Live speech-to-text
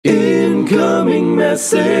Incoming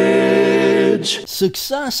message.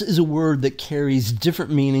 Success is a word that carries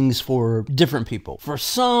different meanings for different people. For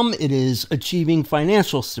some, it is achieving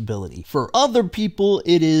financial stability. For other people,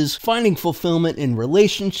 it is finding fulfillment in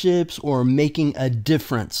relationships or making a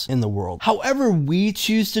difference in the world. However we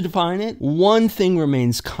choose to define it, one thing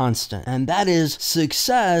remains constant, and that is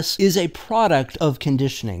success is a product of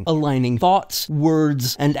conditioning, aligning thoughts,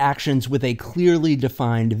 words, and actions with a clearly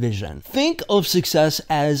defined vision. Think of success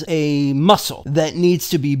as a muscle that needs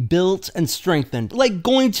to be built and strengthened, like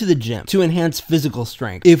going to the gym to enhance physical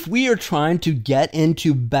strength. If we are trying to get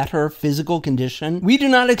into better physical condition, we do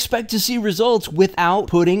not expect to see results without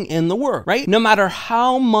putting in the work, right? No matter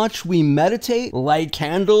how much we meditate, light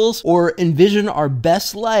candles, or envision our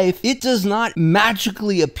best life, it does not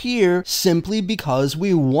magically appear simply because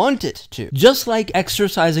we want it to. Just like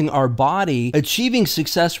exercising our body, achieving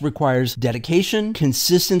success requires dedication,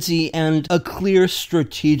 consistency, and a clear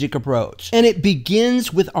strategic approach. And it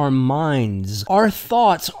begins with our minds. Our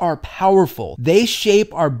thoughts are powerful. They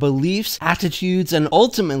shape our beliefs, attitudes, and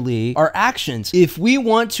ultimately our actions. If we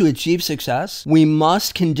want to achieve success, we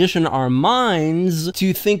must condition our minds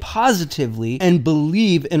to think positively and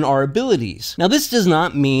believe in our abilities. Now, this does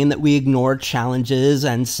not mean that we ignore challenges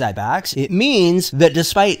and setbacks. It means that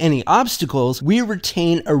despite any obstacles, we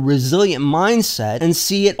retain a resilient mindset and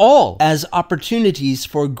see it all as opportunities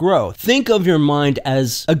for growth. Think of your mind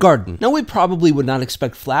as a garden. Now, we probably would not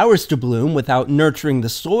expect flowers to bloom without nurturing the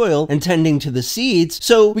soil and tending to the seeds,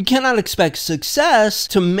 so we cannot expect success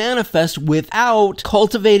to manifest without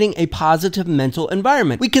cultivating a positive mental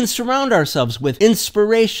environment. We can surround ourselves with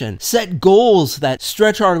inspiration, set goals that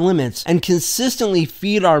stretch our limits, and consistently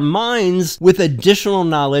feed our minds with additional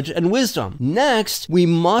knowledge and wisdom. Next, we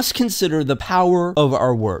must consider the power of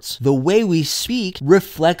our words. The way we speak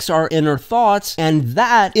reflects our inner thoughts, and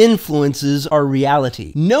that influences our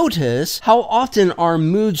reality. Notice how often our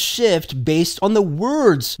moods shift based on the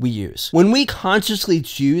words we use. When we consciously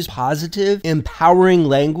choose positive, empowering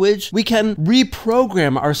language, we can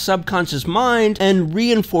reprogram our subconscious mind and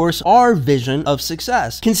reinforce our vision of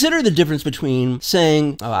success. Consider the difference between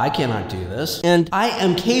saying, "Oh, I cannot do this," and "I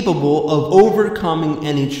am capable of overcoming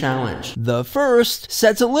any challenge." The first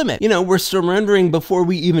sets a limit. We're surrendering before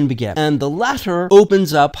we even begin. And the latter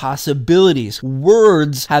opens up possibilities.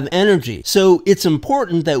 Words have energy. So it's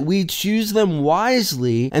important that we choose them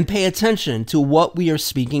wisely and pay attention to what we are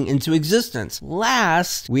speaking into existence.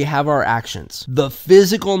 Last, we have our actions, the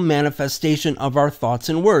physical manifestation of our thoughts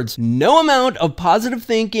and words. No amount of positive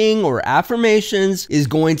thinking or affirmations is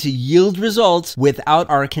going to yield results without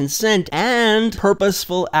our consent and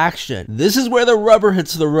purposeful action. This is where the rubber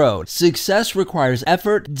hits the road. Success requires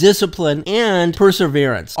effort, discipline, and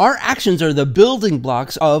perseverance. Our actions are the building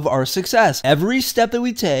blocks of our success. Every step that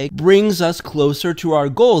we take brings us closer to our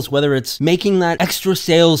goals, whether it's making that extra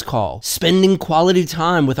sales call, spending quality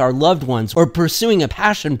time with our loved ones, or pursuing a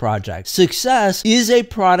passion project. Success is a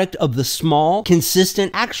product of the small,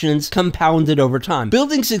 consistent actions compounded over time.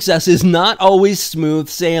 Building success is not always smooth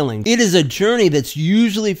sailing. It is a journey that's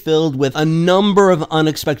usually filled with a number of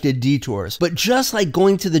unexpected detours. But just like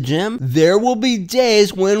going to the gym, there will be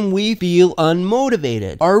days when we feel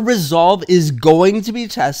unmotivated. Our resolve is going to be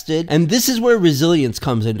tested, and this is where resilience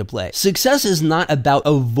comes into play. Success is not about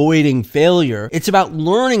avoiding failure. It's about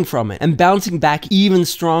learning from it and bouncing back even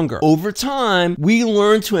stronger. Over time, we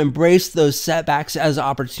learn to embrace those setbacks as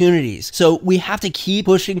opportunities. So we have to keep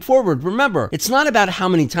pushing forward. Remember, it's not about how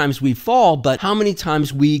many times we fall, but how many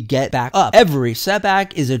times we get back up. Every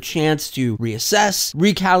setback is a chance to reassess,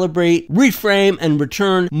 recalibrate, reframe, and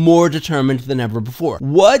return more determined than ever before.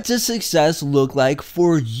 What does success look like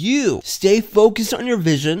for you? Stay focused on your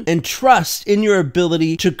vision and trust in your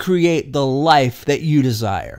ability to create the life that you desire.